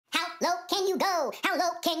you go? How low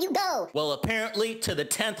can you go? Well, apparently to the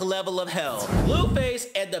 10th level of hell. Blueface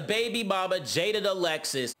and the baby mama Jaidyn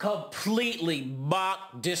Alexis completely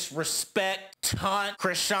mock, disrespect, taunt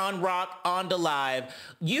ChriseanRock on the live.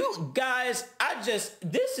 You guys,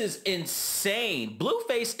 this is insane.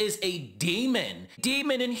 Blueface is a demon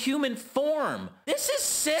in human form. This is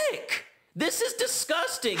sick. This is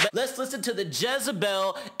disgusting. But let's listen to the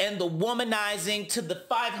Jezebel and the womanizing to the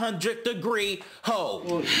 500th degree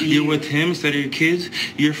hoe. You're with him instead of your kids.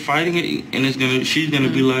 You're fighting it, and she's gonna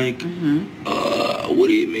be like, what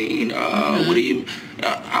do you mean? What do you?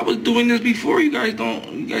 I was doing this before. You guys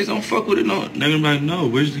don't fuck with it. No, they're gonna be like, no.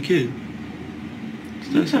 Where's the kid?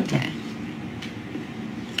 It's okay.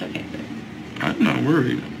 It's okay. I'm not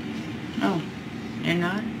worried. Oh, you're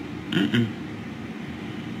not? Mm-mm.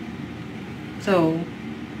 So,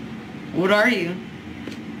 what are you?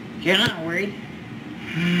 You're not worried.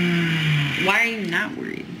 Why are you not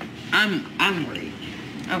worried? I'm worried.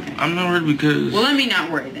 Okay. I'm not worried because... Well, let me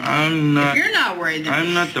not worry then. I'm not... If you're not worried then...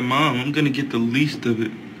 I'm not the mom. I'm gonna get the least of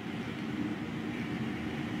it.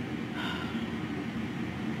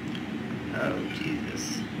 Oh,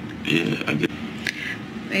 Jesus. Yeah, I get...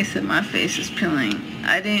 They said my face is peeling.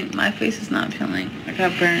 My face is not peeling. I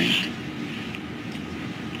got burned.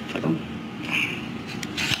 Oh.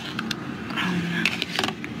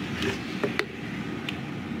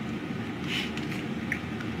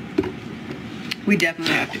 We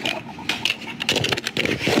definitely have to go.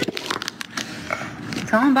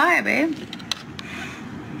 Tell him bye, babe.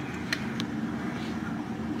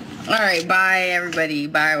 Alright, bye everybody.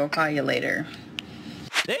 Bye, we'll call you later.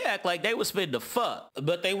 They act like they was finna fuck,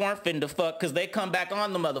 but they weren't finna fuck because they come back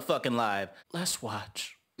on the motherfucking live. Let's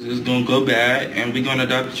watch. It's gonna go bad and we're gonna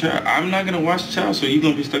adopt the child. I'm not gonna watch the child, so you're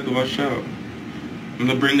gonna be stuck with our child. I'm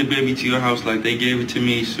gonna bring the baby to your house like they gave it to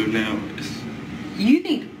me, so now it's... You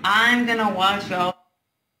think I'm gonna watch y'all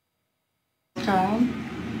child?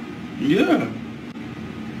 Yeah.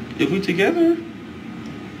 If we together.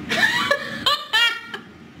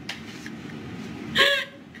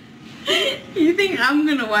 You think I'm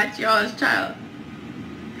gonna watch y'all's child?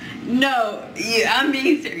 No, I'm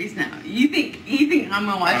being serious now. You think I'm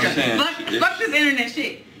gonna watch y'all? Fuck this internet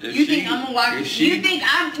shit. You think I'm gonna watch? You think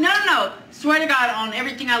I'm? No. Swear to God on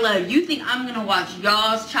everything I love. You think I'm gonna watch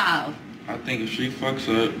y'all's child? I think if she fucks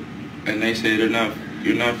up and they say you're not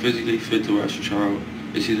physically fit to watch your child,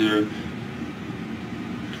 it's either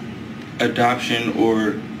adoption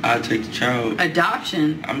or I take the child.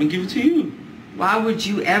 Adoption? I'm gonna give it to you. Why would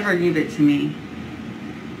you ever give it to me?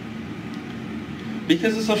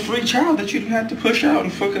 Because it's a free child that you didn't have to push out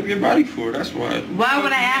and fuck up your body for. That's why. Why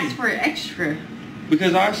would I ask for extra?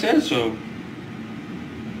 Because I said so.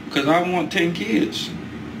 Because I want 10 kids.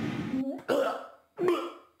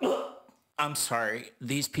 I'm sorry,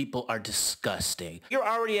 these people are disgusting. You're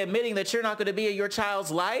already admitting that you're not going to be in your child's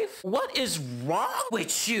life? What is wrong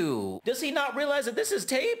with you? Does he not realize that this is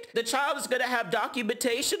taped? The child is going to have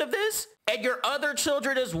documentation of this? And your other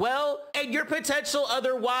children as well? And your potential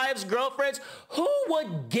other wives, girlfriends? Who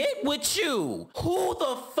would get with you? Who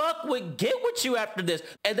the fuck would get with you after this?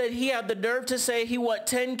 And then he had the nerve to say he want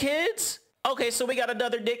 10 kids? Okay, so we got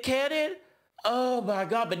another Nick Cannon? Oh my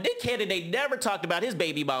God, but Nick Cannon ain't never talked about his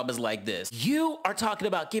baby mamas like this. You are talking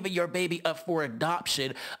about giving your baby up for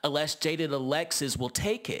adoption unless Jaidyn Alexis will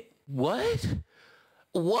take it. What?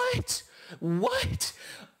 What? What?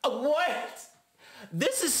 What?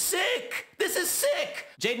 This is sick. This is sick.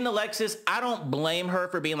 Jaidyn Alexis, I don't blame her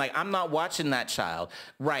for being like, I'm not watching that child.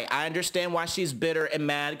 Right, I understand why she's bitter and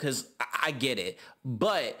mad because I get it.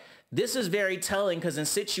 But this is very telling because in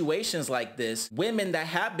situations like this, women that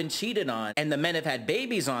have been cheated on and the men have had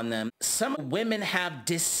babies on them, some women have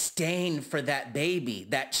disdain for that baby,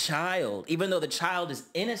 that child, even though the child is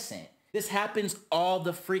innocent. This happens all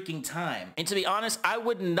the freaking time. And to be honest, I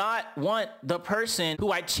would not want the person who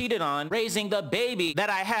I cheated on raising the baby that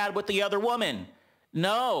I had with the other woman.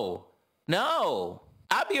 No, no.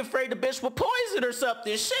 I'd be afraid the bitch will poison or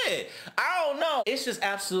something. Shit. I don't know. It's just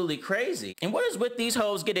absolutely crazy. And what is with these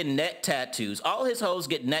hoes getting neck tattoos? All his hoes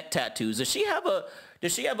get neck tattoos. Does she have a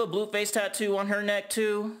Blueface tattoo on her neck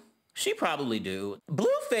too? She probably do.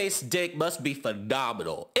 Blueface dick must be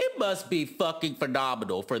phenomenal. It must be fucking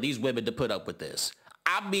phenomenal for these women to put up with this.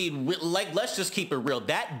 I mean, like, let's just keep it real.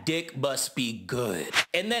 That dick must be good.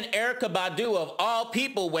 And then Erykah Badu, of all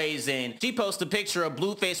people, weighs in. She posts a picture of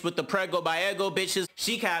Blueface with the Prego by Ego bitches.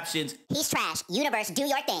 She captions, "He's trash. Universe, do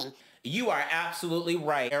your thing." You are absolutely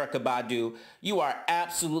right, Erykah Badu. You are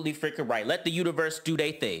absolutely freaking right. Let the universe do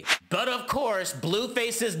their thing. But of course,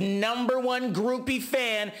 Blueface's #1 groupie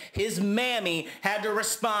fan, his mammy, had to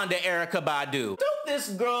respond to Erykah Badu. Don't this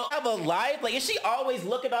girl have a life? Like, is she always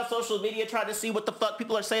looking on social media trying to see what the fuck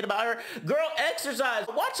people are saying about her? Girl, exercise,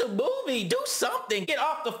 watch a movie, do something, get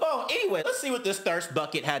off the phone. Anyway, let's see what this thirst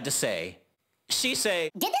bucket had to say. She say,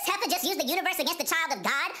 did this heifer just use the universe against the child of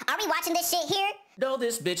God? Are we watching this shit here? no,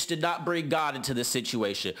 this bitch did not bring God into this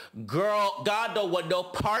situation. Girl, God don't want no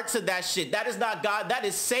parts of that shit. That is not God, that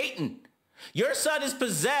is Satan. Your son is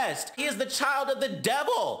possessed. He is the child of the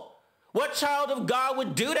devil. What child of God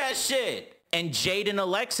would do that shit? And Jaidyn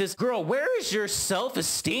Alexis, girl, where is your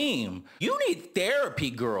self-esteem? You need therapy,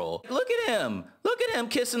 girl. Look at him. Look at him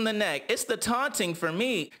kissing the neck. It's the taunting for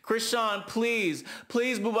me. Chrisean, please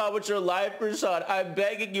move on with your life, Chrisean. I'm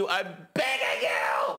begging you. I'm begging you.